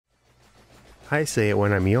I say it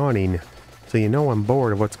when I'm yawning, so you know I'm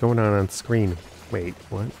bored of what's going on screen. Wait,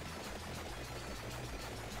 what?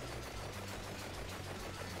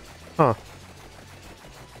 Huh.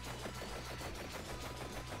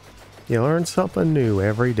 You learn something new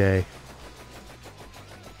every day.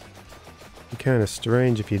 Be kind of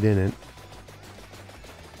strange if you didn't.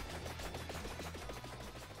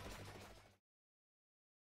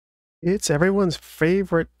 It's everyone's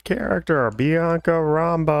favorite character, Bianca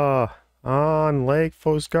Ramba, on Lake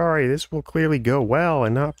Foscari. This will clearly go well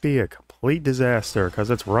and not be a complete disaster, because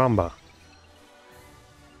it's Ramba.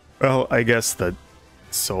 Well, I guess the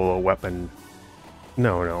solo weapon...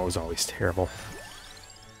 No, it was always terrible.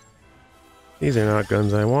 These are not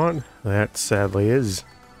guns I want. That sadly is.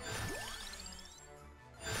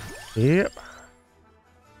 Yep.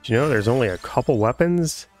 Do you know there's only a couple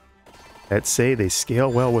weapons that say they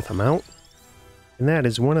scale well with a mount? And that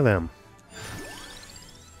is one of them.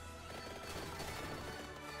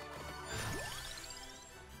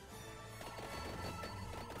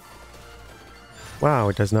 Wow,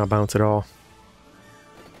 it does not bounce at all.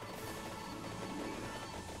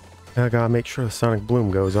 I gotta make sure the sonic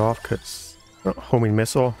bloom goes off, because... Oh, homing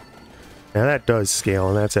missile. Now that does scale,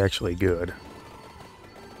 and that's actually good.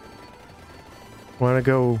 Want to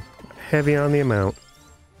go heavy on the amount.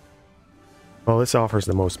 Well, this offers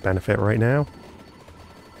the most benefit right now.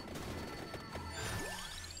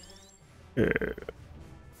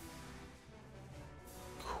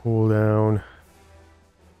 Cooldown.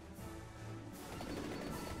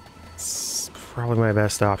 It's probably my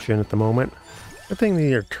best option at the moment. Good thing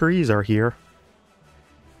the trees are here.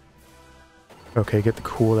 Okay, get the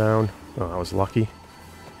cooldown. Oh, I was lucky.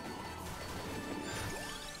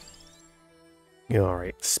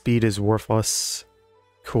 Alright, speed is worthless.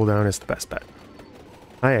 Cooldown is the best bet.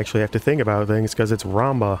 I actually have to think about things because it's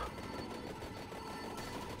Ramba.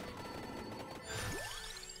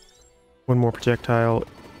 One more projectile.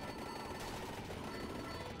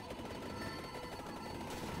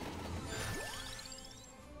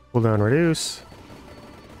 Cooldown reduce.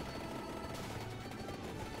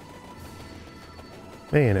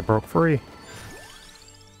 Man, it broke free.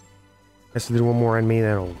 Guess to do one more on me,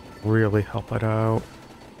 that'll really help it out.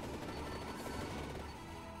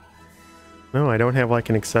 No, I don't have like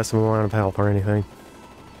an excessive amount of health or anything.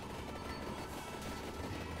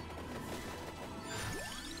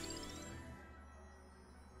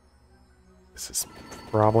 This is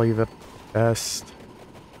probably the best.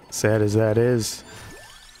 Sad as that is.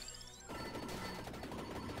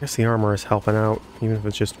 I guess the armor is helping out, even if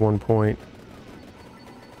it's just 1 point.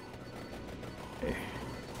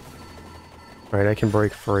 Right, I can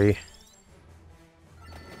break free.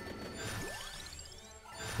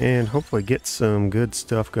 And hopefully get some good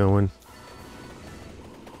stuff going.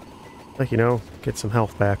 Like, you know, get some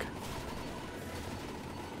health back.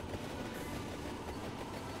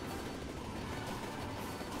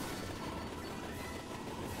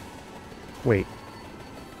 Wait.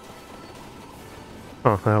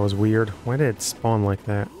 Oh, that was weird. Why did it spawn like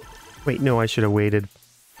that? Wait, no, I should have waited.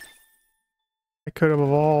 I could have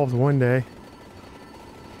evolved one day.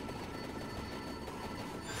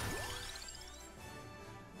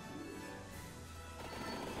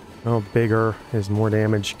 Oh, bigger is more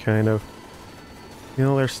damage, kind of. You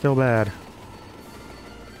know, they're still bad.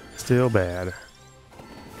 Still bad.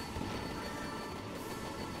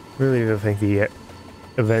 Really do think the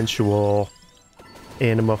eventual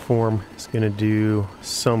anima form is going to do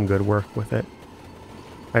some good work with it.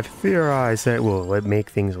 I've theorized that it will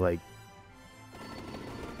make things like...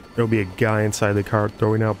 There'll be a guy inside the car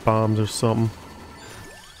throwing out bombs or something.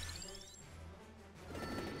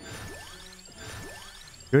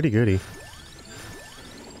 Goody goody.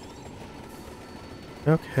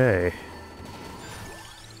 Okay.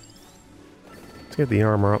 Let's get the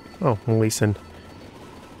armor up. Oh, listen.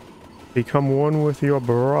 Become one with your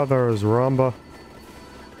brothers, Ramba.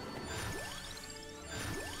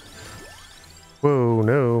 Whoa,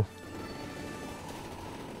 no.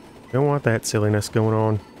 Don't want that silliness going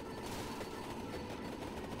on.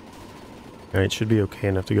 Alright, should be okay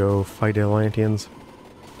enough to go fight Atlanteans.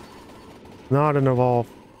 Not an evolve.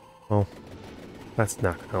 Well, that's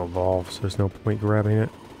not going to evolve, so there's no point grabbing it.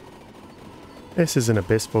 This is an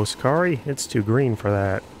Abyss Foscari. It's too green for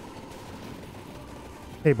that.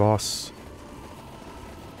 Hey, boss.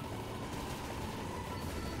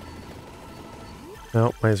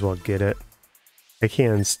 Well, might as well get it. I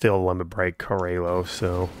can still limit break Corello,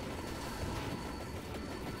 so...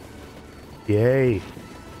 Yay!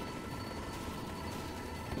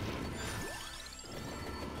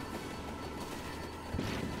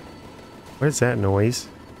 What is that noise?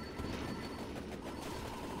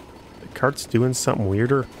 cart's doing something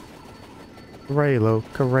weirder. Carelo,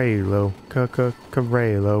 Carelo,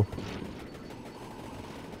 Carelo.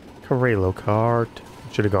 Carelo cart.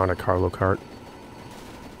 Should have gone to Carlo cart.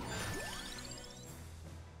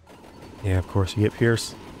 Yeah, of course you get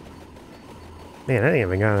Pierce. Man, I ain't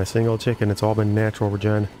even gotten a single chicken. It's all been natural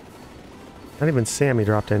regen. Not even Sammy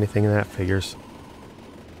dropped anything in that figures.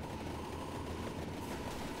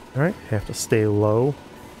 Alright, have to stay low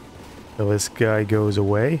till this guy goes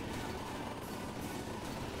away.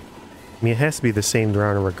 I mean, it has to be the same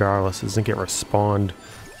drowner regardless. It doesn't get respawned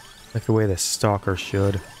like the way the Stalker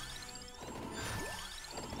should.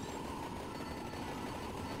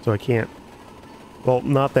 So I can't... Well,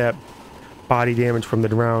 not that body damage from the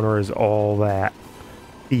drowner is all that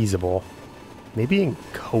feasible. Maybe in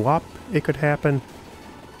co-op it could happen.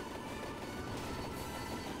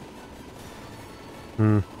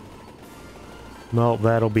 Well,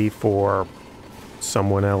 that'll be for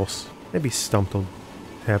someone else. Maybe Stump will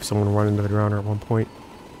have someone run into the drowner at one point.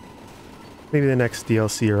 Maybe the next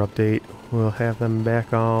DLC or update will have them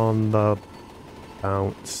back on the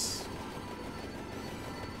bounce.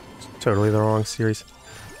 It's totally the wrong series.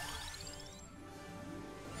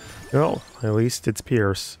 Well, at least it's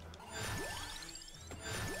Pierce.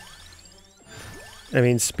 I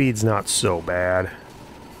mean, speed's not so bad.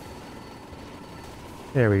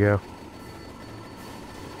 There we go.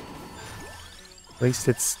 At least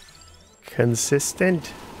it's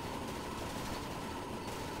consistent.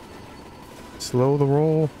 Slow the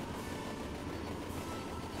roll.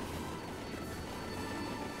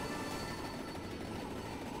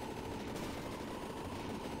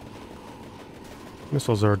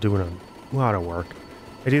 Missiles are doing a lot of work.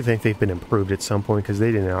 I do think they've been improved at some point because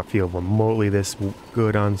they did not feel remotely this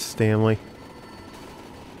good on Stanley.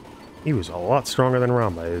 He was a lot stronger than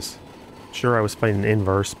Ramba is. Sure, I was fighting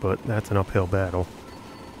inverse, but that's an uphill battle.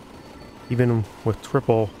 Even with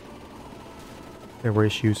triple, there were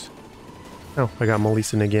issues. Oh, I got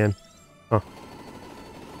Melissan again. Huh.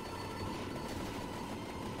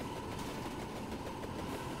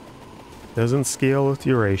 Doesn't scale with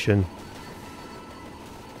duration.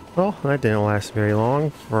 Well, that didn't last very long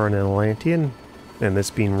for an Atlantean, and this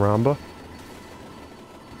being Ramba.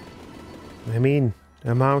 I mean,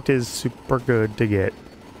 amount is super good to get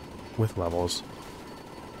with levels.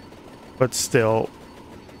 But still,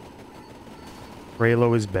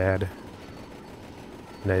 Raylo is bad.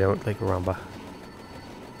 And I don't like Ramba.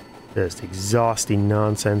 Just exhausting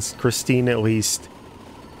nonsense. Christine, at least.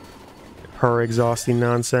 Her exhausting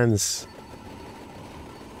nonsense.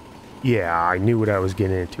 Yeah, I knew what I was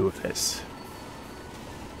getting into with this.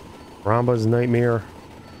 Ramba's nightmare.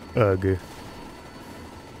 Ugh.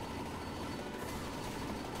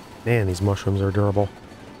 Man, these mushrooms are durable.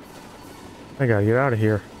 I gotta get out of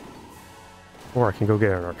here. Or I can go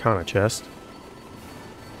get an Arcana chest.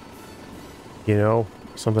 You know,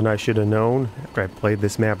 something I should have known after I've played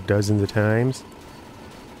this map dozens of times.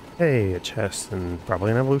 Hey, a chest, and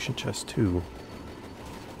probably an evolution chest too.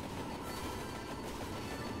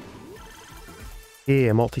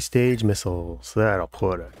 Yeah, multi-stage missiles. That'll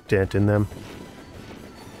put a dent in them.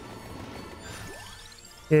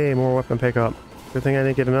 Yay, more weapon pickup. Good thing I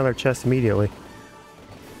didn't get another chest immediately.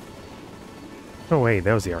 Oh wait,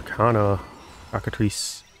 that was the Arcana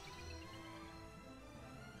Arcatrice.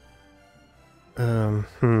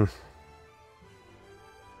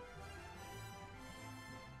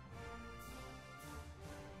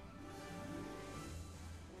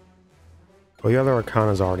 Well, the other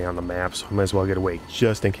Arcana's already on the map, so I might as well get away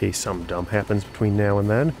just in case something dumb happens between now and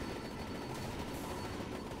then.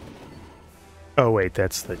 Oh wait,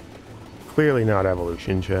 that's the clearly not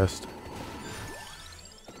evolution chest.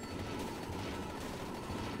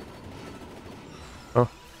 Oh.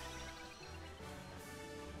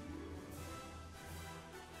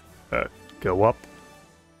 Go up.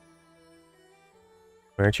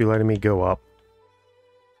 Why aren't you letting me go up?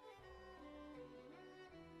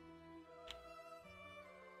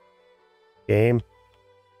 Game.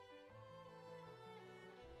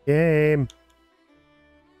 Game.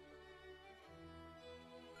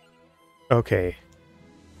 Okay.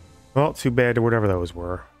 Well, too bad to whatever those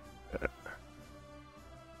were. I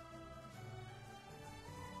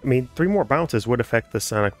mean, 3 more bounces would affect the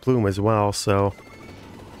Sonic Plume as well, so...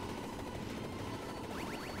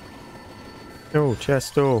 Oh,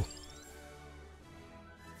 Chesto.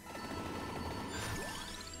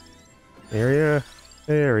 Area.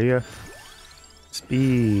 Area.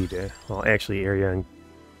 Speed. Well, actually, Area and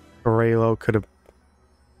Corello could have...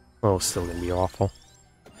 Oh, still gonna be awful.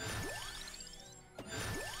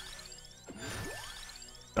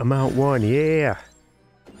 Amount 1, yeah!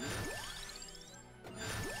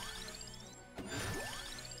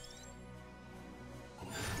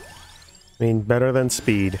 I mean, better than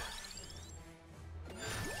speed.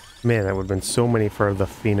 Man, that would have been so many for the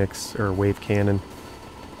Phoenix or Wave Cannon.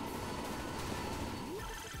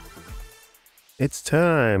 It's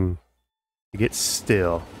time to get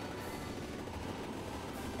still.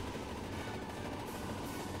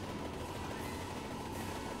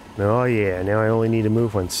 Oh yeah, now I only need to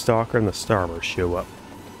move when Stalker and the Starburst show up.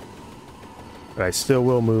 But I still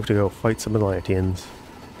will move to go fight some Atlanteans.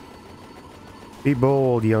 Be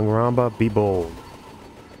bold, young Ramba, be bold.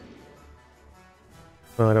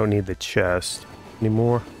 Well, I don't need the chest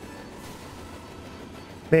anymore.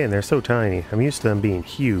 Man, they're so tiny. I'm used to them being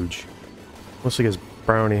huge. Mostly because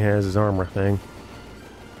Brownie has his armor thing.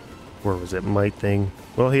 Or was it might thing?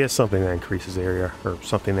 Well, he has something that increases area, or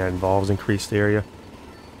something that involves increased area.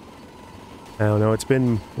 I don't know, it's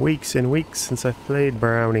been weeks and weeks since I've played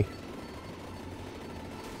Brownie.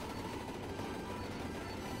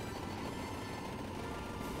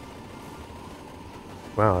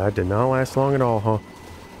 Wow, that did not last long at all, huh?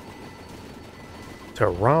 To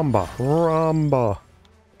Ramba, Ramba.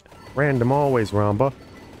 Random always, Ramba.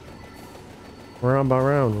 Ramba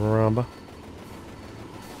around, Ramba.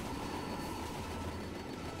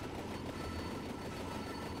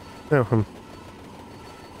 Oh,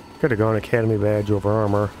 could have gone Academy Badge over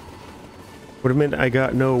armor. Would have meant I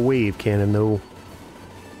got no Wave Cannon, though.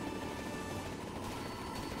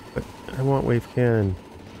 But I want Wave Cannon.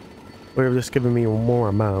 Would have just given me more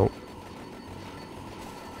amount.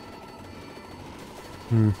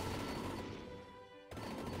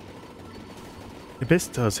 Abyss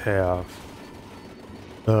does have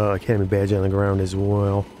Academy Badge on the ground as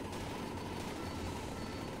well.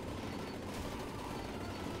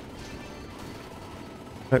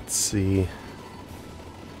 Let's see.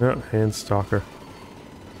 Oh, hand Stalker.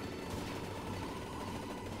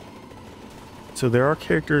 So there are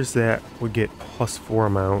characters that would get +4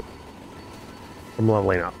 amount from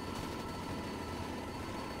leveling up.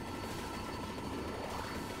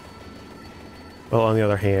 Well, on the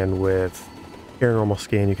other hand, with Paranormal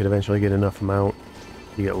Scan, you could eventually get enough amount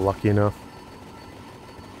if you get lucky enough.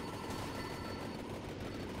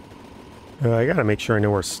 I gotta make sure I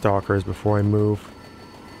know where Stalker is before I move.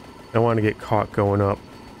 I don't want to get caught going up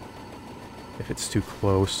if it's too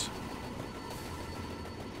close.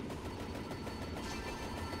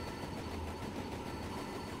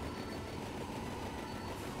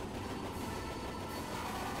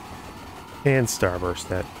 And Starburst,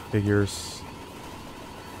 that figures.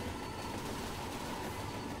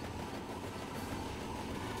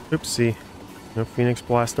 Oopsie. No Phoenix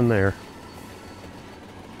Blast in there.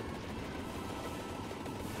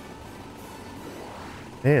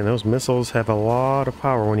 Man, those missiles have a lot of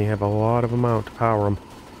power when you have a lot of amount to power them.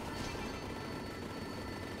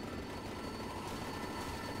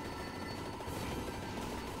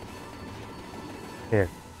 Yeah,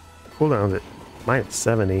 cooldown's at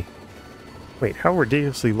 -70. Wait, how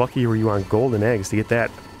ridiculously lucky were you on golden eggs to get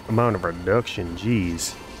that amount of reduction?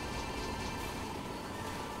 Jeez.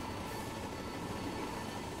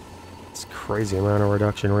 It's a crazy amount of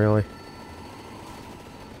reduction, really.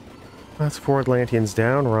 That's 4 Atlanteans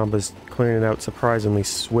down. Ramba's clearing it out surprisingly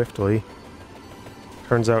swiftly.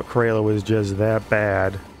 Turns out Crayola was just that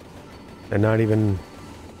bad. And not even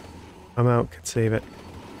amount could save it.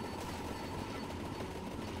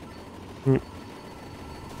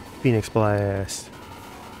 Phoenix Blast.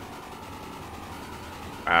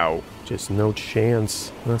 Ow. Just no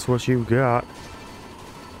chance. That's what you got.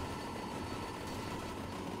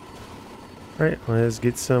 Alright, let's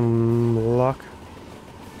get some luck.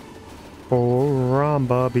 Oh,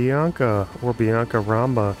 Ramba Bianca, or Bianca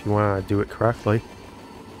Ramba if you want to do it correctly.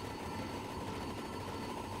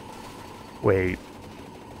 Wait.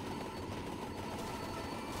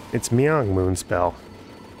 It's Meong Moonspell.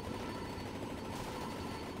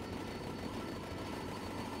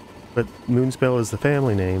 But Moonspell is the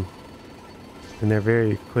family name. And they're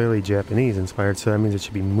very clearly Japanese inspired, so that means it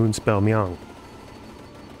should be Moonspell Meong.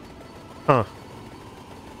 Huh.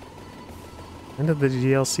 When did the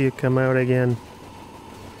DLC come out again?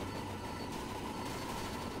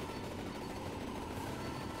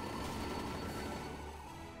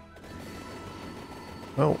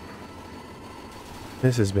 Oh.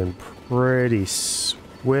 This has been pretty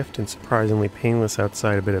swift and surprisingly painless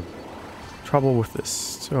outside a bit of trouble with the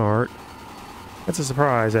start. That's a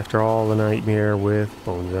surprise after all the nightmare with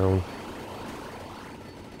Bone Zone.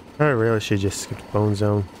 I really should just skip Bone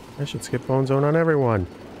Zone. I should skip Bone Zone on everyone.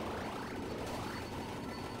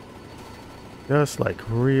 Just like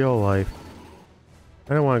real life.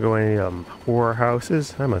 I don't want to go any horror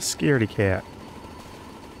houses. I'm a scaredy cat.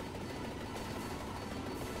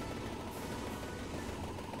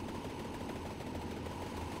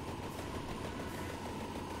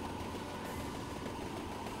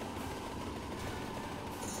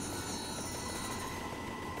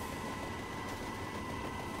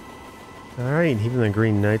 Alright, even the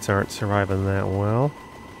Green Knights aren't surviving that well.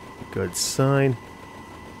 Good sign.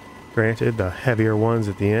 Granted, the heavier ones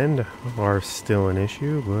at the end are still an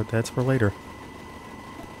issue, but that's for later.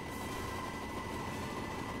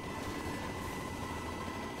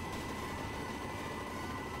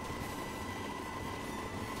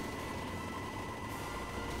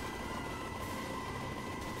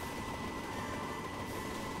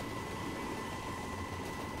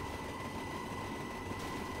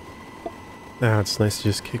 Ah, it's nice to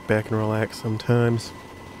just kick back and relax sometimes.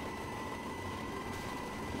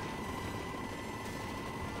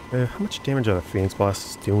 How much damage are the Phoenix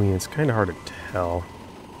Blasts doing? It's kind of hard to tell.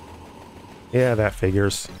 Yeah, that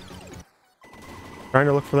figures. Trying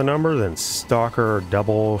to look for the number, then Stalker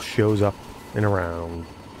double shows up and around.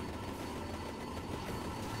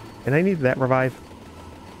 And I need that revive.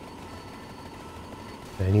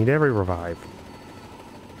 I need every revive.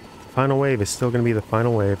 The final wave is still going to be the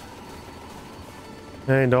final wave.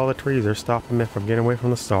 And all the trees are stopping me from getting away from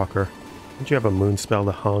the Stalker. Don't you have a moon spell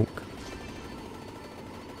to hunk?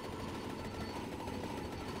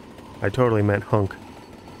 I totally meant hunk.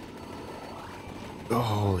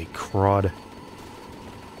 Holy crud.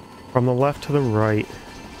 From the left to the right.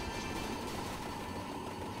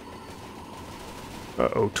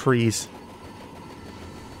 Uh-oh, trees.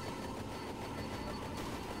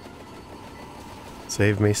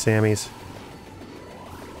 Save me, Sammys.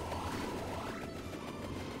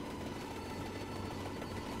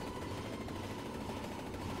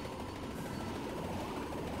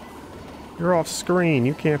 You're off screen.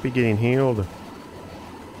 You can't be getting healed.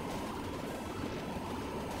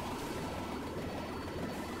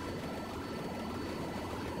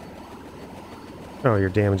 Oh, you're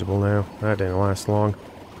damageable now. That didn't last long.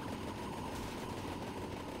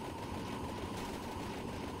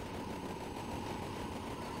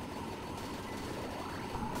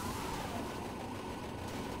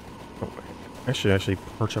 Oh, I should actually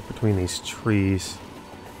perch up between these trees.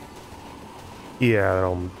 Yeah,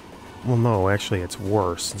 that'll... Well, no, actually it's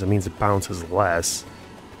worse, since it means it bounces less.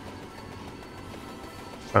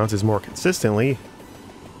 Bounces more consistently.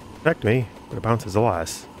 Affect me, but it bounces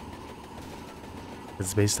less.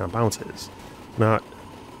 It's based on bounces, not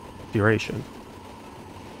duration.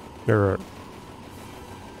 Or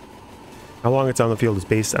how long it's on the field is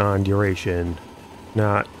based on duration,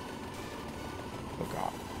 not... Oh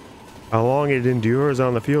god. How long it endures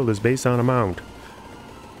on the field is based on amount.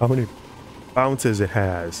 How many bounces it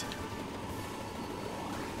has.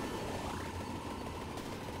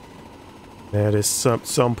 That is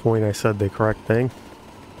some point I said the correct thing.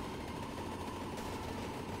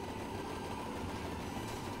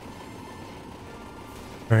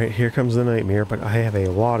 Alright, here comes the nightmare, but I have a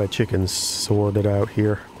lot of chickens sorted out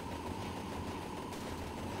here.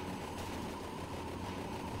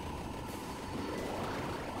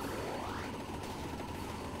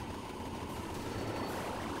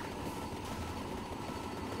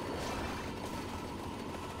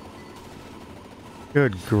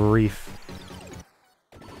 Good grief.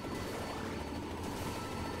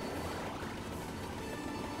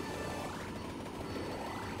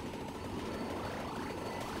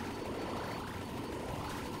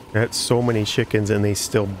 That's so many chickens and they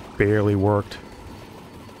still barely worked.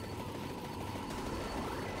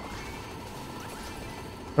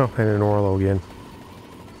 Oh, and an Orlo again.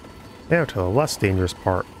 Now to the less dangerous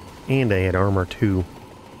part. And I had armor too.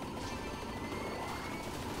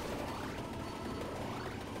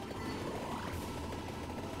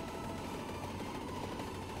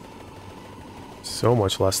 So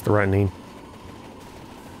much less threatening.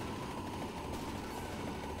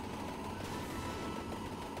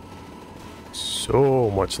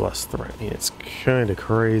 So much less threatening. It's kind of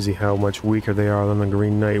crazy how much weaker they are than the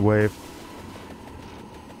Green Knight wave.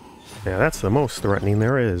 Yeah, that's the most threatening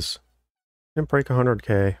there is. Didn't break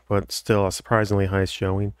 100k, but still a surprisingly high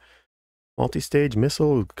showing. Multi-stage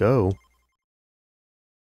missile, go.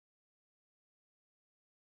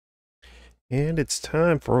 And it's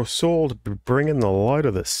time for a soul to be bringing the light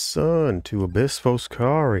of the sun to Abyss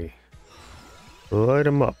Foscari. Light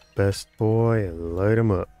 'em up, best boy, light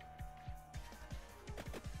 'em up.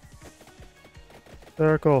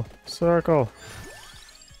 Circle, circle.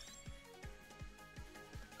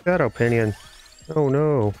 Shadow Pinion. Oh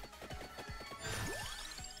no.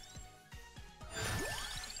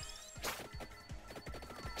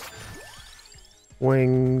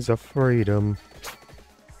 Wings of freedom.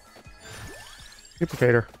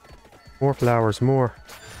 Duplicator. More flowers, more.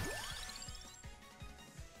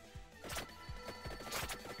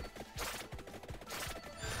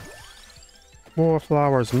 More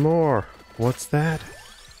flowers, more. What's that?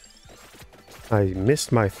 I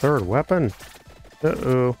missed my third weapon.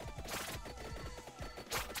 Uh-oh.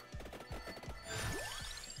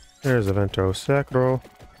 There's a Vento Sacro.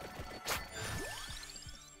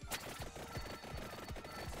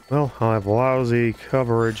 Well, I'll have lousy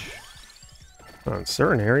coverage on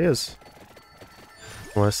certain areas.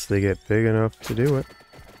 Unless they get big enough to do it.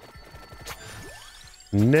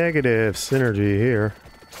 Negative synergy here.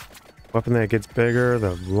 Weapon that gets bigger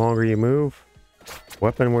the longer you move.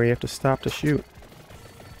 Weapon where you have to stop to shoot.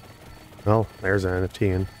 Well, there's an NFT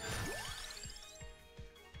in.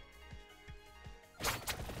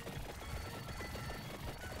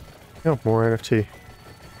 Oh, more NFT.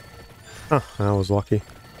 Huh, I was lucky.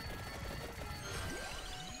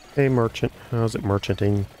 Hey, merchant. How's it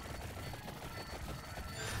merchanting?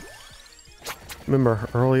 Remember,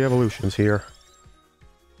 early evolutions here.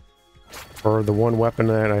 Or the one weapon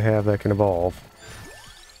that I have that can evolve.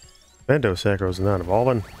 Vento Sacro's not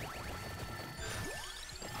evolving.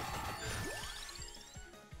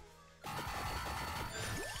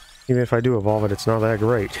 Even if I do evolve it, it's not that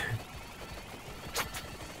great.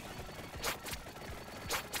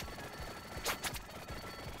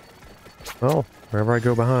 Well, wherever I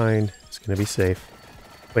go behind, it's gonna be safe.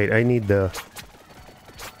 Wait, I need to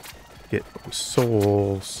get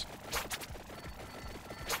souls.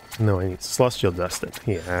 No, I need Celestial Dustin.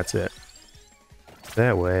 Yeah, that's it.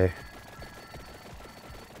 That way.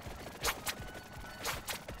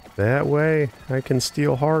 That way, I can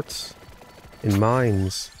steal hearts and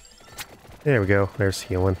mines. There we go. There's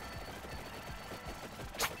healing.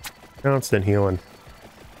 Constant healing.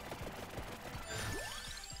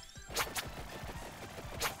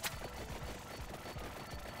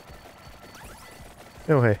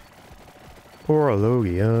 Oh, hey. Poor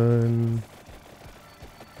Logian.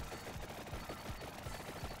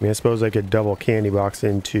 I mean, I suppose I could double candy box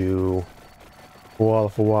into Walla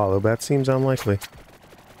for Wallow, but that seems unlikely.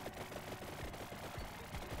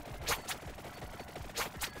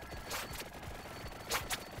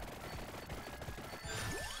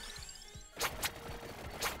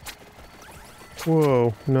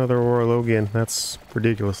 Whoa, another Orlogian. That's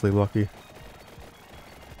ridiculously lucky.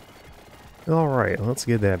 Alright, let's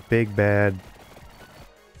get that big bad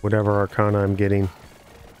whatever arcana I'm getting.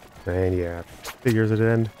 And yeah, figures at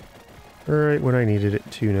end. Right when I needed it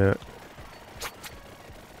to not.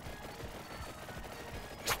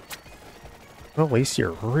 Well, at least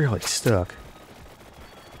you're really stuck.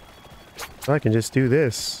 I can just do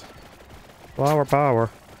this. Flower power.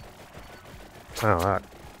 Wow,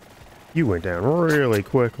 you went down really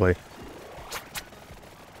quickly.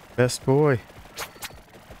 Best boy.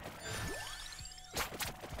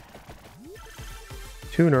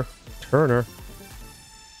 Turner.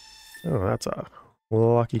 Oh, that's a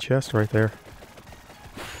lucky chest right there.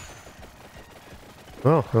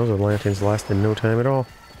 Well, those Atlanteans lasted no time at all.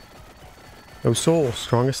 No soul,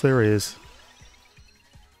 strongest there is.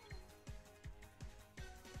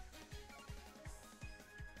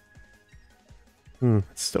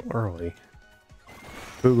 It's still early.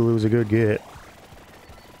 Boogaloo's a good get.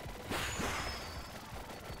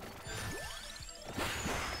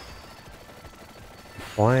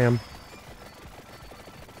 Blam.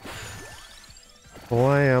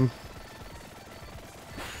 Blam.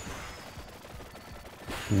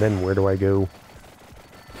 And then where do I go?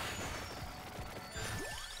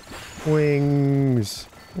 Wings.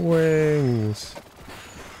 Wings.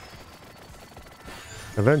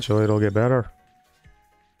 Eventually it'll get better.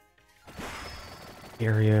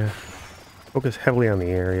 Area. Focus heavily on the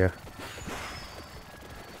area.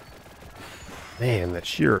 Man, that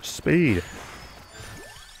sheer speed.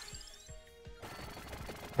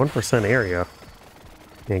 1% area.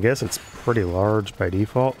 I guess it's pretty large by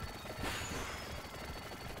default.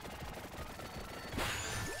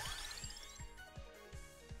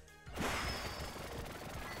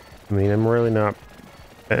 I mean, I'm really not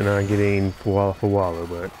betting on getting Walla for Wallow,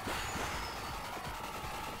 but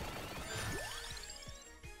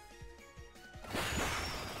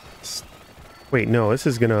wait, no, this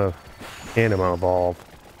is gonna anima evolve.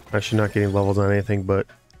 I should not get any levels on anything but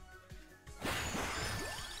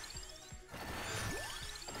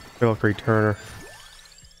Valkyrie Turner.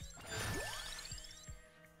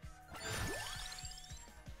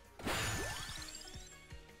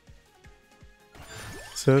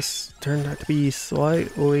 So this turned out to be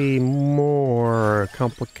slightly more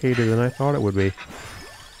complicated than I thought it would be.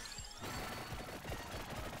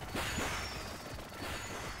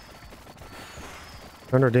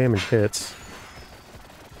 Under damage hits.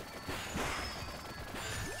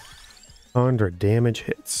 100 damage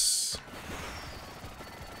hits.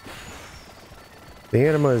 The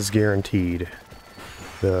anima is guaranteed.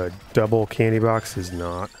 The double candy box is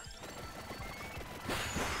not.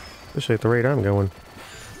 Especially at the rate I'm going.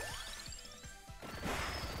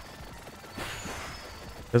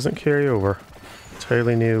 Doesn't carry over.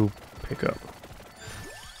 Entirely new pickup.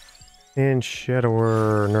 And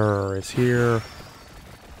Shadowrunner is here.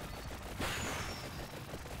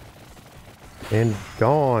 And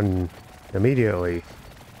gone immediately.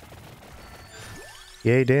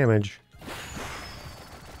 Yay, damage.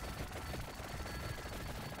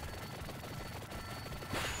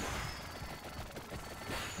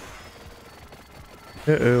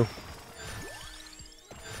 Uh-oh.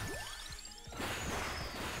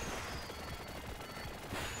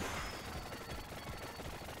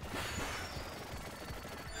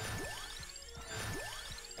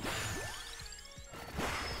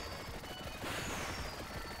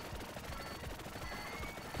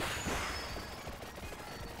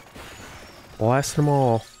 Blasting them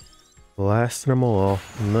all. Blasting them all.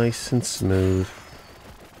 Nice and smooth.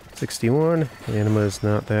 61. Anima's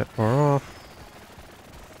not that far off.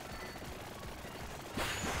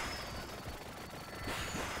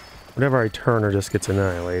 Whenever I turn, her just gets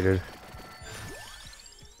annihilated.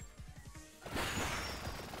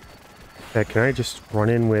 Heck, can I just run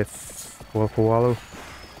in with Local Wallow?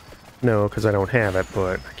 No, because I don't have it,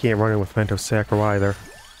 but I can't run in with Vento Sacro either.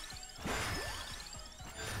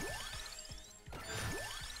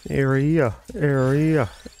 Area, area,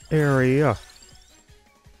 area.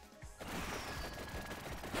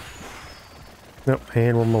 Nope,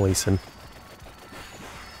 and we're Melissan.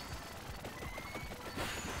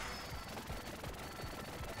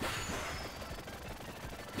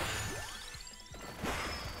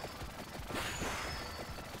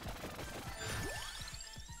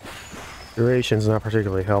 Duration's not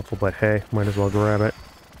particularly helpful, but hey, might as well grab it.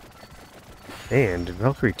 And did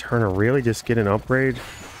Valkyrie Turner really just get an upgrade?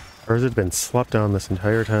 Or has it been slept on this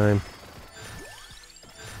entire time?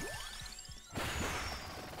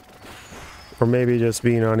 Or maybe just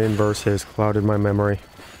being on inverse has clouded my memory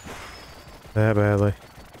that badly.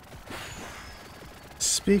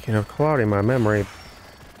 Speaking of clouding my memory,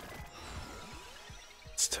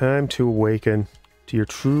 it's time to awaken to your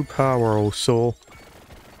true power, O soul.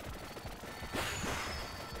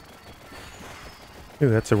 Ooh,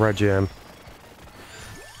 that's a red gem.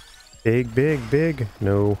 Big, big, big.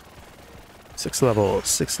 No. 6 levels.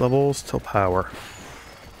 6 levels till power.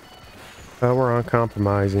 Power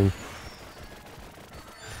uncompromising.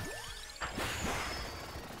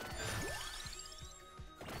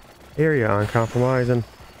 Area uncompromising.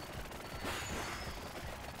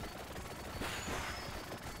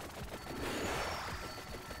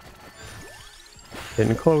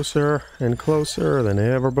 Getting closer and closer than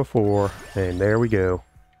ever before. And there we go.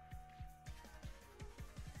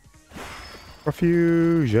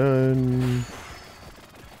 Profusion.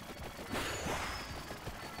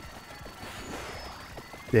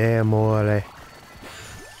 Damn, mole.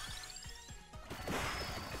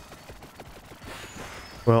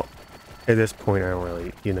 Well, at this point, I don't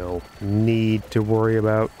really, need to worry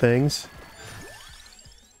about things.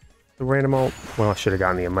 The random amount. Well, I should have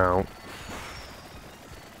gotten the amount.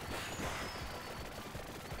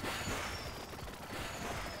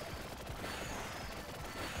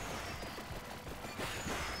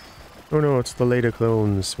 Oh no, it's the later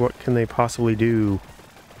clones. What can they possibly do?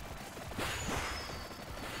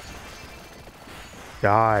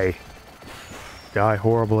 Die. Die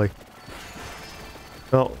horribly.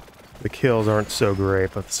 Well, the kills aren't so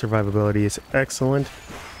great, but the survivability is excellent.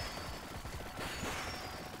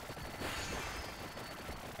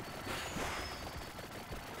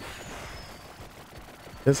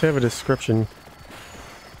 It does have a description,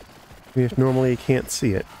 even if normally you can't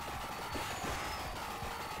see it.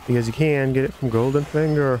 Because you can get it from Golden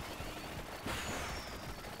Finger.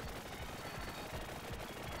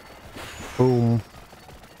 Boom.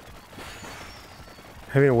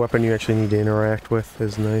 Having a weapon you actually need to interact with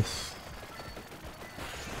is nice.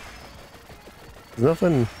 There's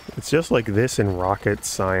nothing... It's just like this in rocket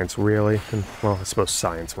science, really. And, well, I suppose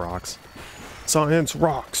science rocks. Science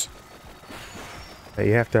rocks!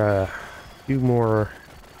 You have to do more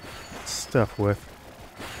stuff with.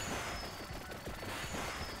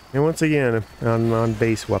 And once again, on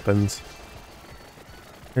base weapons.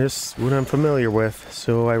 Just what I'm familiar with,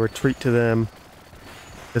 so I retreat to them.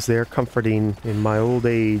 Because they are comforting in my old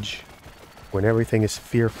age. When everything is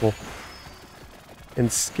fearful.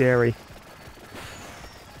 And scary.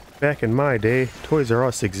 Back in my day, Toys R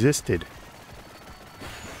Us existed.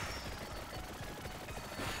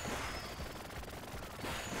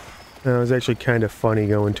 It was actually kind of funny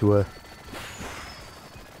going to a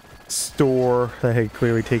store that had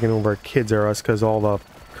clearly taken over Kids R Us because all the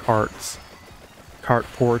cart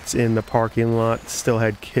ports in the parking lot still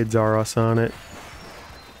had Kids R Us on it.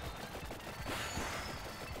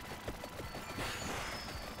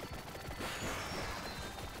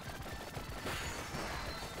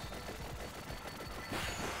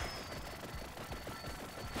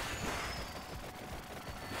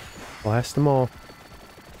 Blast them all.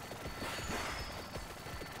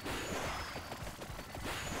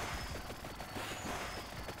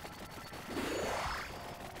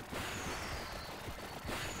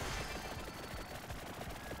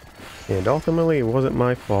 And ultimately, it wasn't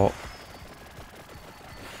my fault.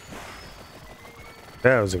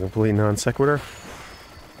 That was a complete non sequitur.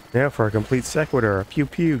 Now for a complete sequitur. Pew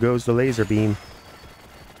pew goes the laser beam.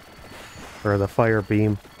 Or the fire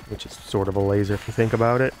beam, which is sort of a laser if you think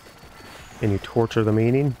about it. And you torture the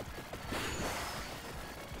meaning.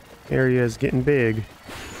 Area is getting big.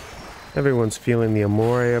 Everyone's feeling the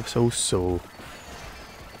amore of so.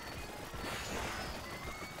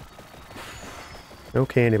 No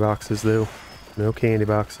candy boxes, though. No candy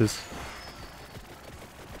boxes.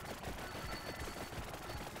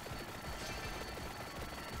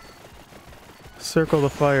 Circle the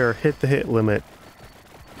fire. Hit the hit limit.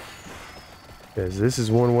 Because this is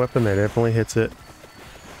one weapon that definitely hits it.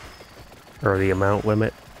 Or the amount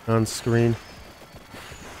limit on screen.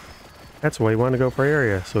 That's why you want to go for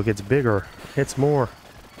area, so it gets bigger. Hits more.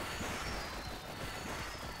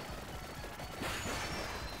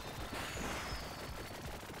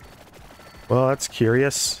 Well, that's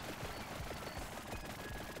curious.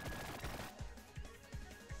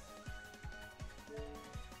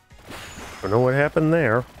 Don't know what happened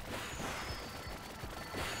there.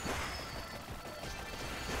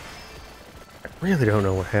 I really don't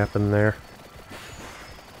know what happened there.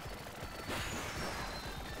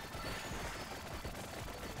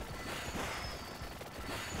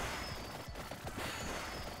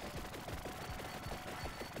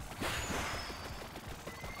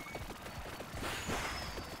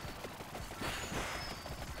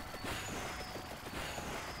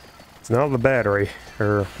 It's not the battery,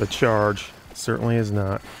 or the charge. It certainly is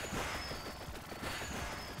not.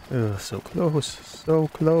 Ugh, so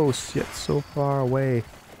close, yet so far away.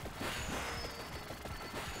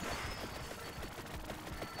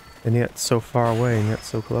 And yet so far away, and yet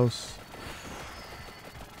so close.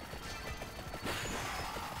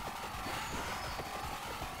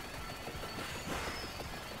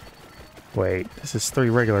 Wait, this is 3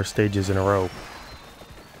 regular stages in a row.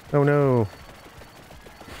 Oh no!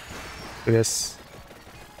 This.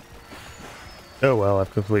 Oh well,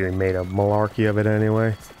 I've completely made a malarkey of it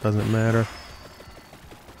anyway. Doesn't matter.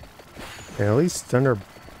 And at least under,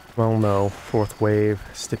 well no, 4th wave,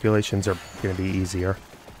 stipulations are going to be easier.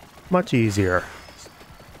 Much easier.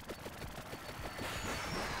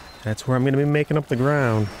 That's where I'm going to be making up the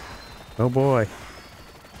ground. Oh boy.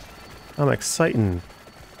 I'm exciting.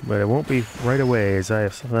 But it won't be right away, as I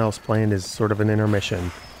have something else planned as sort of an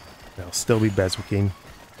intermission. I'll still be Beswecking.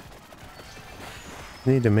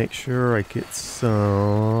 Need to make sure I get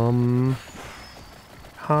some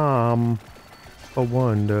ham for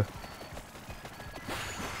wonder.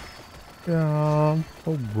 Ham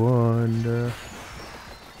for wonder.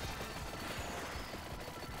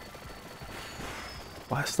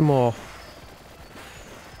 Blast them all.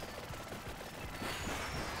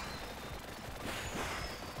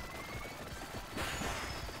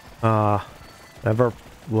 Ever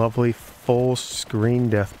lovely full screen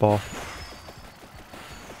death ball.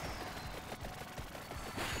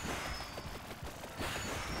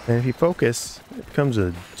 And if you focus, it becomes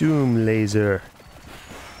a doom laser.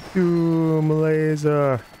 Doom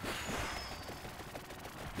laser.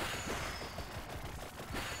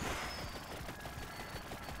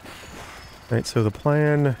 Alright, so the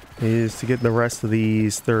plan is to get the rest of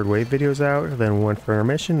these 3rd wave videos out, then one for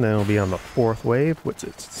intermission, then it'll be on the 4th wave, with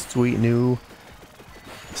its sweet new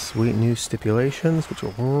stipulations, which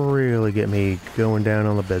will really get me going down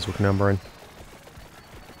on the BESWEC numbering.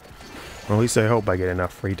 Or at least I hope I get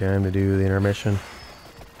enough free time to do the intermission.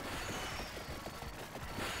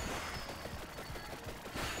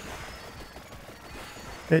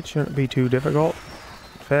 It shouldn't be too difficult.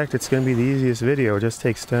 In fact, it's going to be the easiest video, it just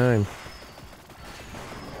takes time.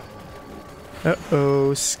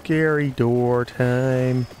 Uh-oh, scary door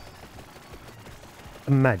time.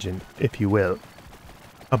 Imagine, if you will,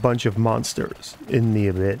 a bunch of monsters in the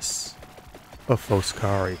Abyss of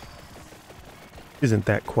Foscari. Isn't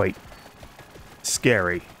that quite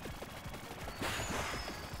scary?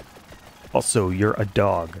 Also, you're a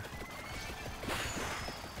dog.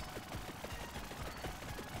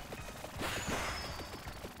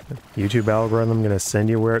 YouTube algorithm gonna send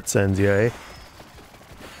you where it sends you, eh?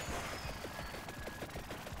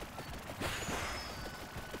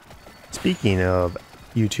 Speaking of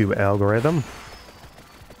YouTube algorithm,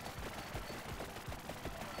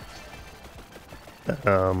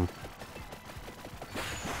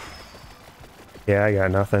 yeah, I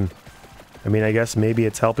got nothing. I mean, I guess maybe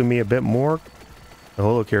it's helping me a bit more. The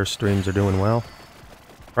Holocare streams are doing well.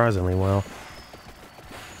 Surprisingly well.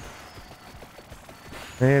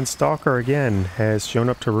 And Stalker again has shown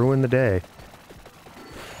up to ruin the day.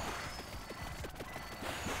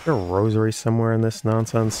 Is there a rosary somewhere in this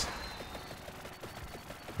nonsense?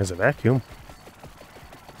 There's a vacuum.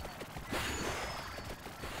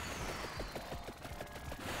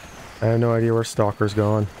 I have no idea where Stalker's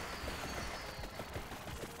gone.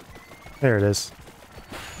 There it is.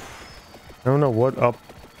 I don't know what up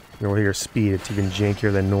or your speed. It's even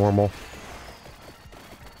jankier than normal.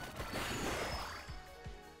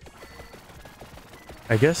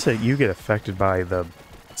 I guess that you get affected by the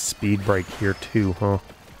speed break here too, huh?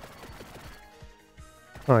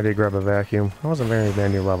 Oh, I did grab a vacuum. I wasn't very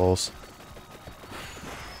many levels.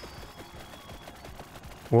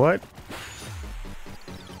 What?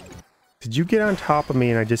 Did you get on top of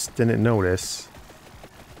me and I just didn't notice?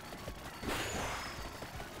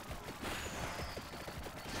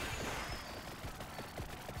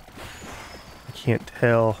 I can't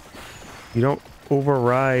tell. You don't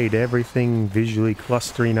override everything visually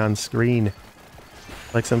clustering on screen.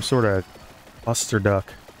 Like some sort of cluster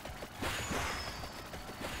duck.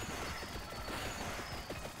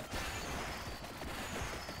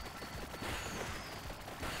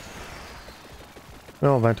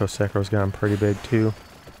 Well, Vento Sacro's gotten pretty big too.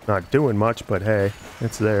 Not doing much, but hey,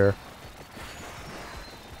 it's there.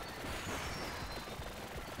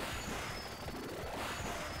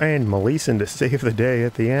 And Meeson to save the day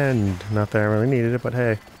at the end. Not that I really needed it, but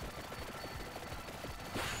hey.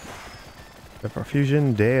 The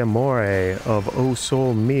Profusion de Amore of O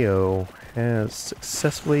Sol Meeo has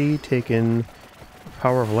successfully taken the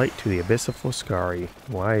power of light to the Abyss of Foscari.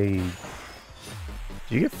 Why?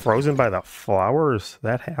 Did you get frozen by the flowers?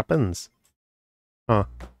 That happens. Huh.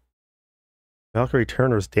 Valkyrie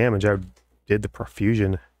Turner's damage outdid the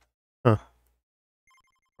Profusion. Huh.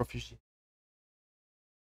 Profusion.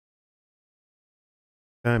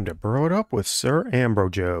 Time to bro it up with Sir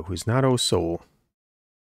Ambrojoe, who's not O Sol.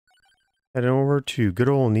 Heading over to good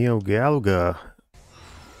old Neo Galuga.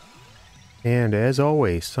 And as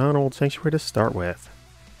always, Sun Old Sanctuary to start with.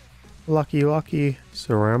 Lucky, lucky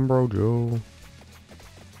Sir Ambrojoe.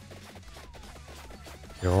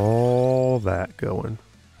 Get all that going.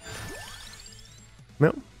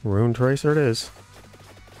 Yep, Runetracer it is.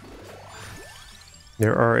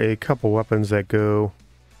 There are a couple weapons that go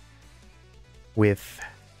with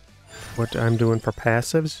what I'm doing for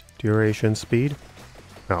passives. Duration, speed.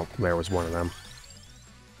 Oh, there was one of them.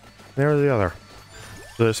 There's the other.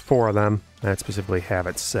 So there's 4 of them that specifically have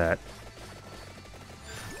it set.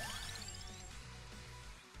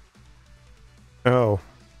 Oh.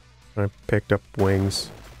 I picked up wings.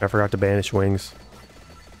 I forgot to banish wings.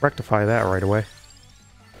 Rectify that right away.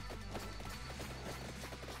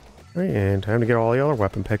 And time to get all the other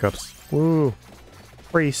weapon pickups. Woo!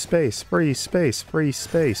 Free space, free space, free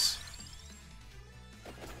space.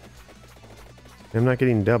 I'm not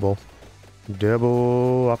getting double.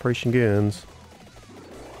 Double Operation Guns.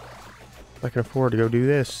 I can afford to go do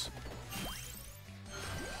this.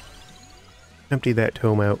 Empty that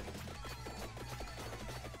tome out.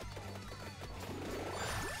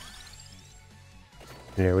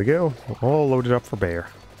 There we go. All loaded up for bear.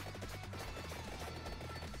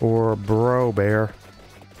 Or bro bear.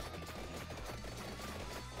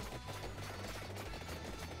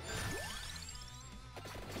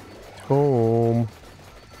 Home.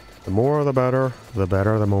 The more the better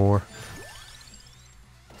the more.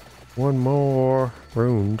 One more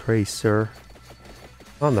Runetracer.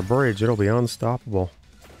 On the bridge, it'll be unstoppable.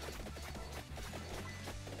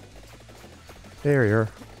 Barrier.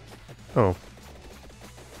 Oh.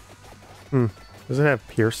 Does it have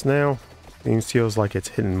Pierce now? It feels like it's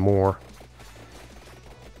hitting more.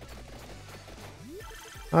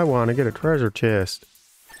 I want to get a treasure chest.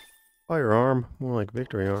 Firearm, more like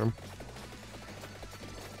victory arm.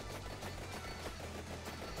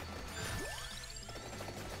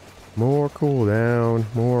 More cooldown,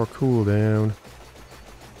 more cooldown.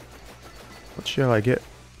 What shall I get?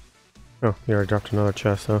 Oh, yeah, I dropped another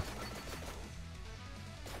chest, huh?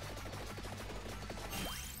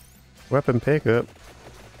 Weapon pickup.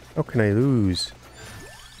 How can I lose?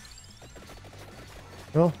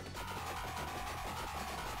 Well,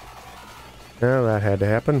 that had to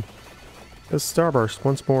happen. Because Starburst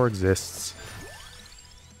once more exists.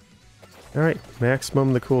 Alright,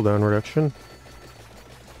 maximum the cooldown reduction.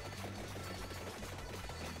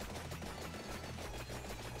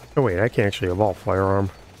 Oh wait, I can't actually evolve Firearm.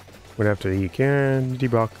 Would have to eat candy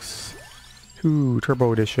bucks. 2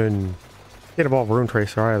 Turbo Edition. Can't evolve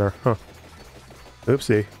Runetracer either, huh.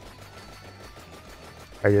 Oopsie.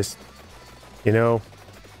 I just, you know,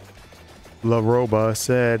 La Roba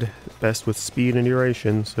said best with speed and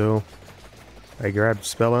duration, so I grabbed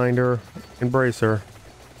Spellbinder, Embracer,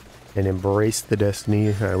 and embraced the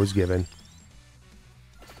destiny I was given.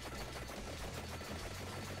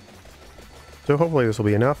 So hopefully this will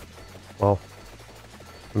be enough. Well,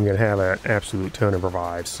 I'm going to have an absolute ton of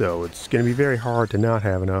revives, so it's going to be very hard to not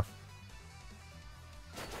have enough.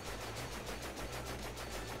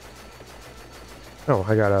 Oh,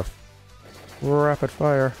 I got a rapid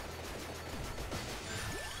fire.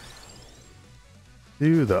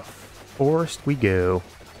 Through the forest we go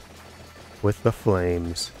with the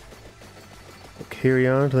flames. We'll carry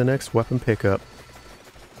on to the next weapon pickup.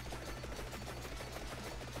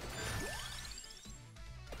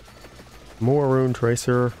 More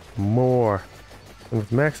Runetracer, more. And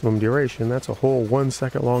with maximum duration, that's a whole 1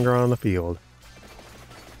 second longer on the field.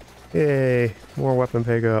 Yay, more weapon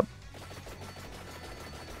pickup.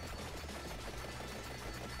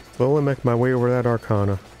 Slowly make my way over that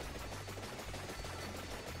arcana.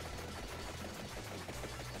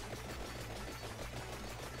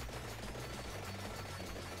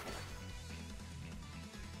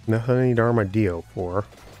 Nothing I need Armadillo for.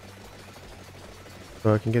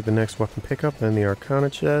 So I can get the next weapon pickup, then the Arcana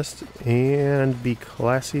chest, and be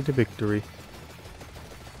classy to victory.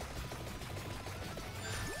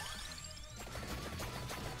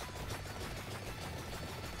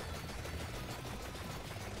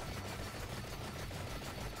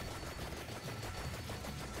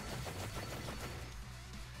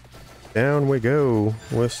 Down we go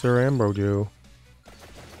with Sir Ambrojoe.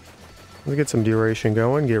 Let's get some duration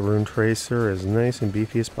going, get Runetracer as nice and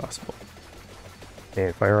beefy as possible.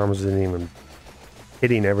 And Firearms isn't even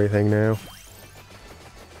hitting everything now.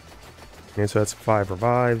 And so that's 5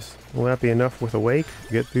 revives. Will that be enough with Awake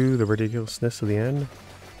to get through the ridiculousness of the end?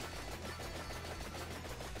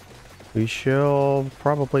 We shall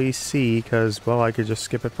probably see, because, well, I could just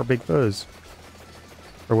skip it for Big Buzz.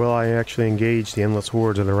 Or will I actually engage the endless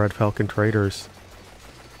hordes of the Red Falcon traders?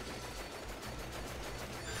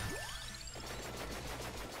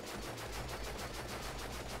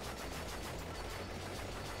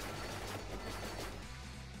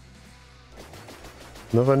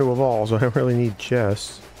 Nothing to evolve, so I don't really need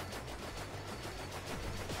chests.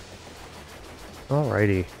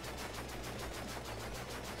 Alrighty.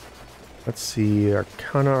 Let's see.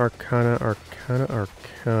 Arcana, Arcana, Arcana,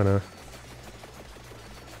 Arcana.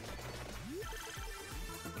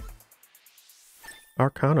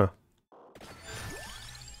 Arcana.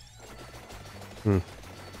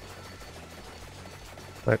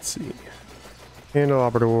 Let's see.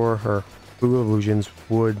 Candelabrador or Blue Illusions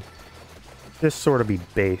would just sort of be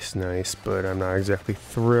base nice, but I'm not exactly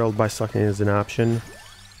thrilled by sucking it as an option.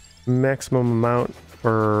 Maximum amount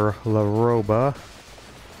for La Roba.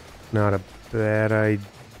 Not a bad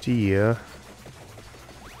idea.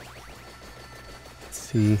 Let's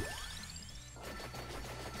see.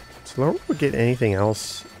 Does La Roba get anything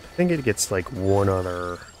else? I think it gets like one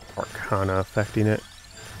other Arcana affecting it.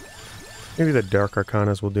 Maybe the Dark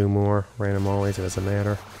Arcanas will do more. Random always, it doesn't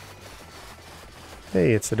matter.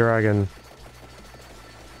 Hey, it's the dragon.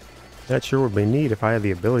 That sure would be neat if I had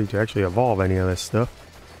the ability to actually evolve any of this stuff.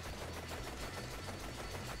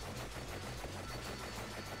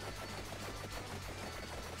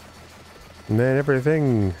 And then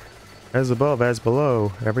everything, as above, as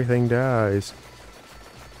below, everything dies.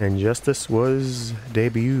 And justice was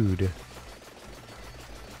debuted.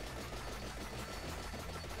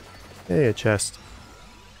 Hey, a chest.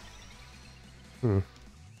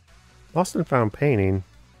 Lost and found painting.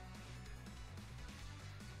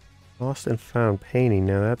 Lost and found painting,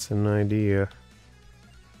 now that's an idea.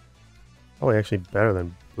 Probably actually better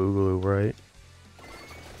than Boogaloo, right?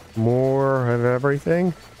 More of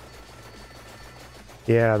everything?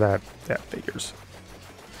 Yeah, that figures.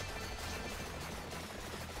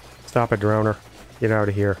 Stop it, Drowner. Get out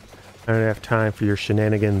of here. I don't have time for your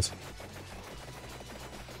shenanigans.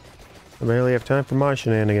 I barely have time for my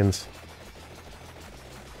shenanigans.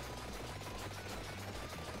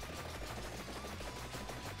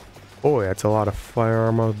 Boy, that's a lot of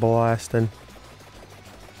firearm I was blasting.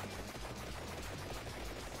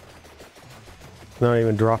 Not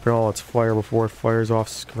even dropping all its fire before it fires off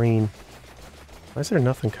screen. Why is there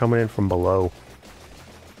nothing coming in from below?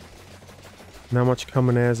 Not much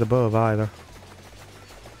coming as above either.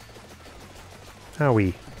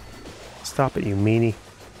 Howie. Stop it, you meanie.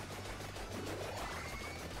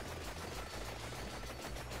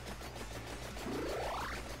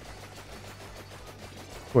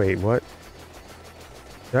 Wait, what?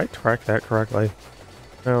 Did I track that correctly?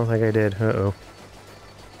 I don't think I did. Uh-oh.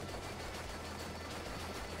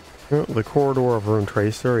 Well, the corridor of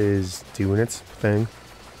Runetracer is doing its thing.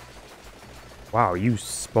 Wow, you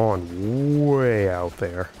spawned way out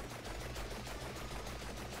there.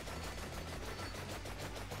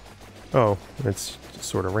 Oh, it's just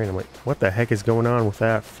sort of random. Like, what the heck is going on with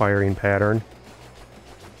that firing pattern?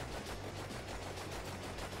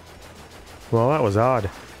 Well, that was odd.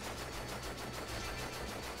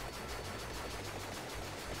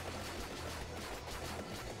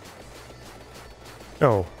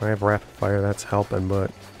 Oh, I have rapid fire, that's helping, but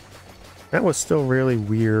that was still really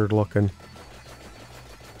weird looking.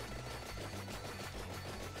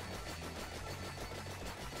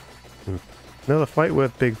 Now the fight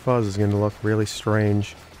with Big Fuzz is going to look really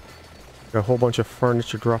strange. Got a whole bunch of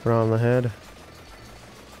furniture dropping on the head.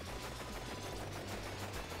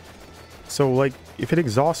 So, like, if it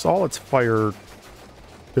exhausts all its fire,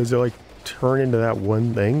 does it, like, turn into that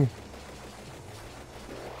one thing?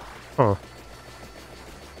 Huh.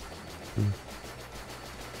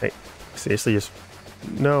 Hey, seriously, just...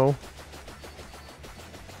 No.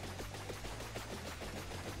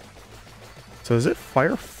 So is it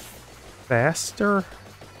fire faster?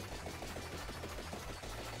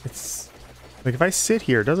 It's... Like, if I sit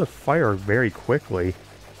here, it doesn't fire very quickly.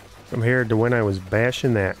 Compared to when I was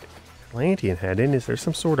bashing that Atlantean head in. Is there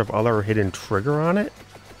some sort of other hidden trigger on it?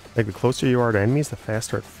 Like, the closer you are to enemies, the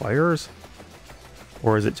faster it fires?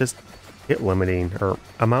 Or is it just hit limiting, or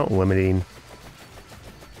amount limiting?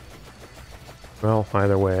 Well,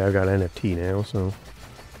 either way, I got NFT now, so...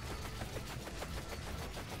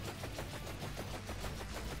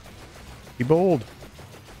 Be bold.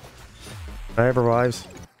 I have revives.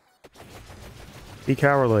 Be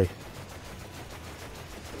cowardly.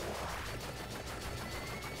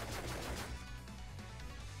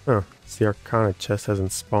 Huh, it's the Arcana chest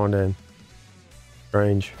hasn't spawned in.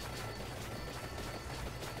 Strange.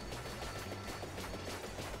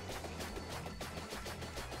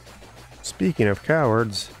 Speaking of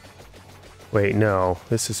cowards... Wait, no.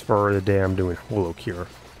 This is for the day I'm doing Holo Cure.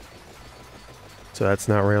 So that's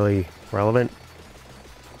not really relevant?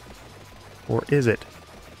 Or is it?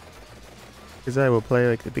 Because I will play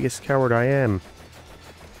like the biggest coward I am.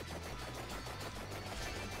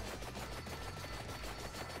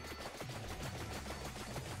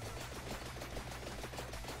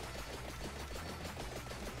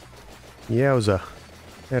 Yowza.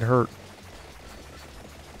 That hurt.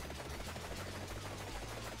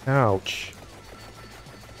 Ouch.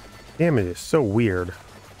 Damn, it is so weird.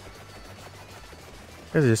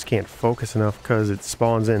 I just can't focus enough because it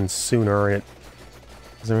spawns in sooner and it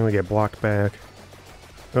doesn't really get blocked back.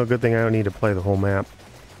 Well, good thing I don't need to play the whole map.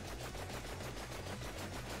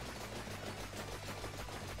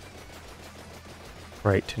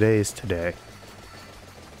 Right, today is today.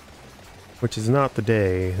 Which is not the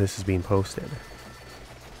day this is being posted.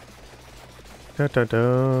 Da da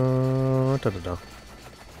da da da da.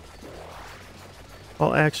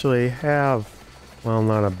 I'll actually have, well,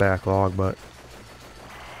 not a backlog, but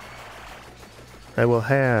I will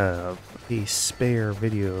have a spare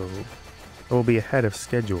video. It will be ahead of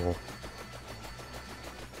schedule.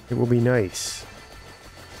 It will be nice.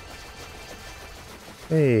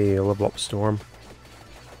 Hey, a level up storm.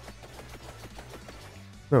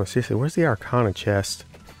 No, seriously, where's the Arcana chest?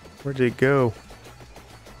 Where did it go?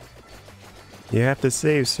 You have to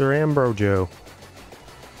save Sir Ambrojoe.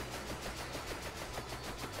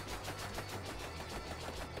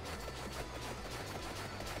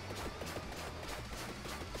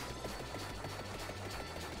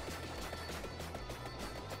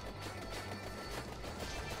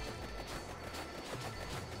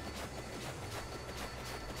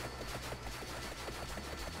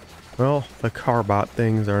 Well, the Carbot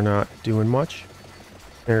things are not doing much.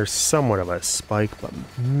 There's somewhat of a spike, but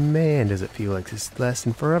man, does it feel like it's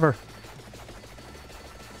lasting forever.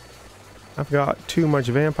 I've got too much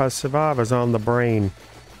Vampire Survivors on the brain.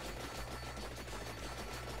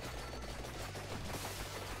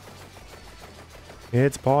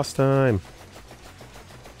 It's boss time.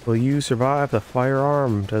 Will you survive the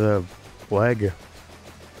firearm to the leg?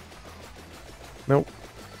 Nope.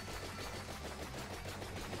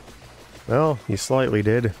 Well, you slightly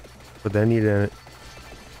did, but then you didn't.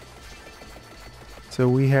 So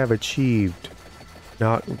we have achieved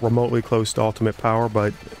not remotely close to ultimate power,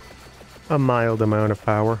 but a mild amount of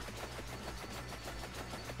power.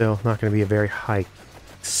 Still not going to be a very high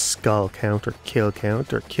skull count or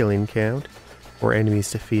killing count or enemies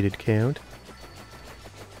defeated count.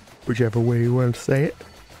 Whichever way you want to say it.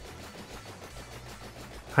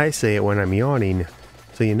 I say it when I'm yawning,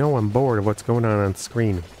 so you know I'm bored of what's going on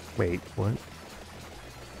screen. Wait, what?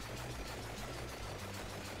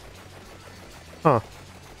 Huh.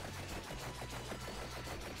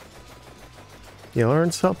 You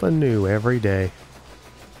learn something new every day.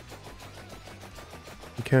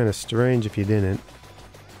 Be kind of strange if you didn't.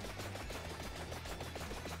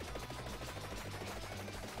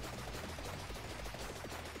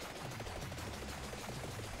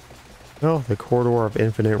 Well, the corridor of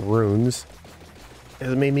infinite runes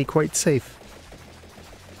has made me quite safe.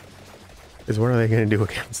 Because what are they going to do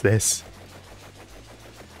against this?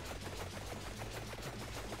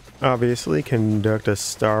 Obviously, conduct a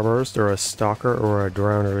starburst or a stalker or a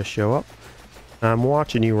drowner to show up. I'm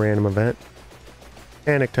watching you, random event.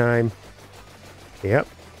 Panic time. Yep.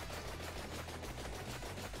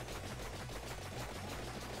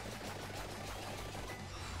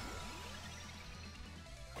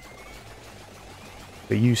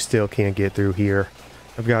 But you still can't get through here.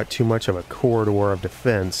 I've got too much of a corridor of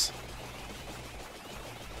defense.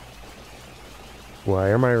 Why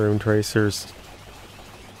are my rune tracers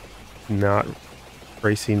not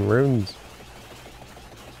tracing runes?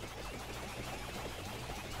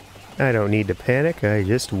 I don't need to panic, I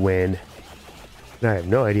just win. And I have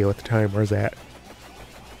no idea what the timer's at.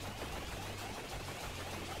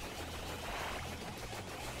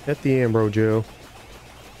 At the Ambrojoe.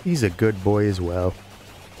 He's a good boy as well.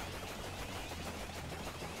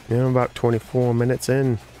 Yeah, I'm about 24 minutes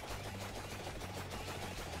in.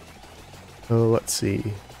 Oh, let's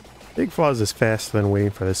see. Big Fuzz is faster than waiting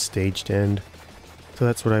for this stage to end. So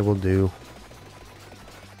that's what I will do.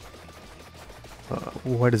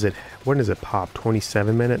 What is it? When does it pop?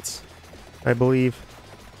 27 minutes? I believe.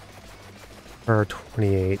 Or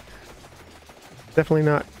 28. Definitely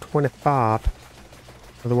not 25.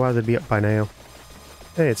 Otherwise I'd be up by now.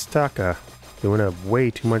 Hey, it's Taka. Doing a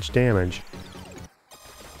way too much damage.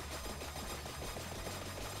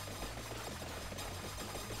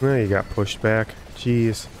 Well, you got pushed back.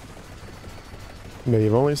 Jeez. No,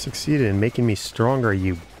 you've only succeeded in making me stronger,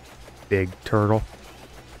 you big turtle.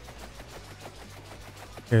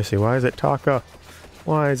 Seriously, why is it Taka?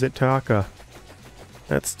 Why is it Taka?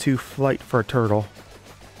 That's too flight for a turtle.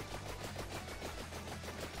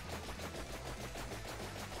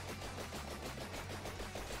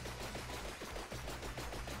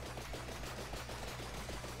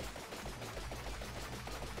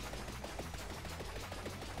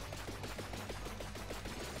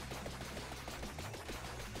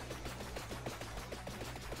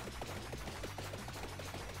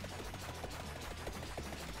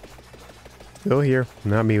 Still here,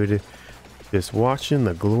 not muted. Just watching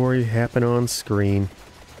the glory happen on screen.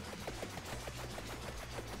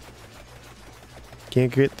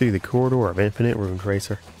 Can't get through the corridor of infinite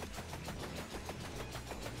Runetracer.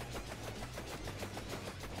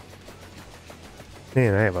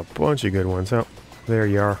 Man, I have a bunch of good ones. Oh, there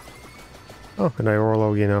you are. Oh, and I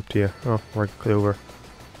Orlo getting up to you. Oh, red clover.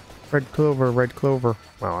 Red clover, red clover.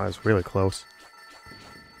 Wow, that was really close.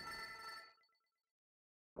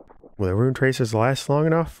 Will the Runetracers last long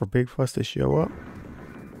enough for Big Fuss to show up?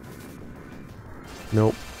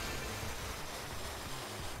 Nope.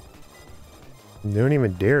 Don't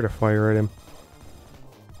even dare to fire at him.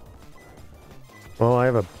 Well, I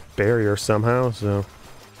have a barrier somehow, so...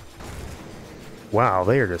 Wow,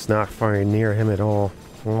 they are just not firing near him at all.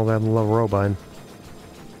 All that little robot.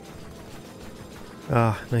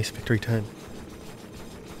 Ah, nice victory time.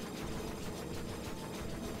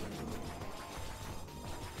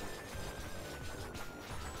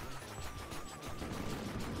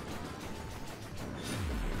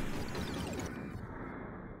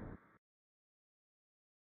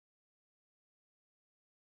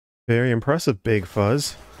 Very impressive, Big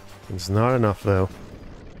Fuzz. It's not enough, though.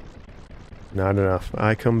 Not enough.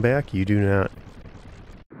 I come back, you do not.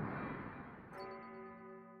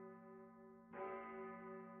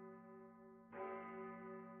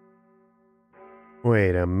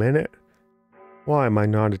 Wait a minute. Why am I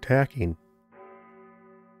not attacking?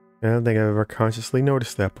 I don't think I've ever consciously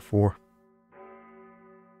noticed that before.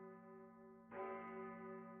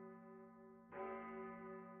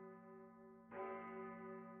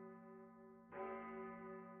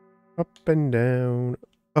 Up and down,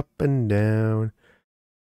 up and down,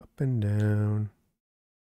 up and down.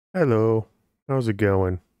 Hello, how's it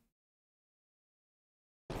going?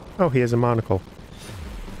 Oh, he has a monocle.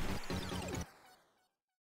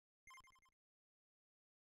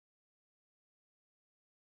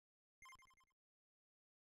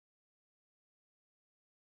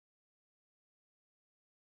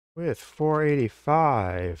 With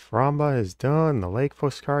 485, Ramba has done the Lake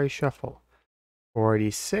Foscari shuffle.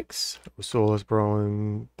 486, Usul has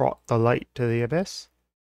brought the light to the Abyss.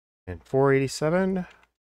 And 487,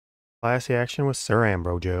 classy action with Sir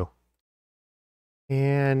Ambrojoe.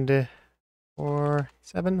 And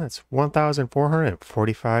 47, that's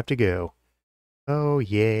 1,445 to go. Oh,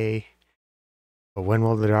 yay. But when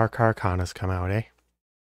will the Dark Arcanas come out, eh?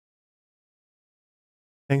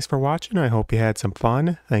 Thanks for watching. I hope you had some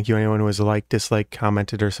fun. Thank you anyone who has liked, disliked,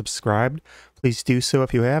 commented, or subscribed. Please do so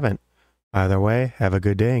if you haven't. Either way, have a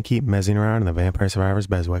good day and keep mezzing around in the Vampire Survivors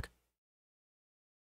BESWEC.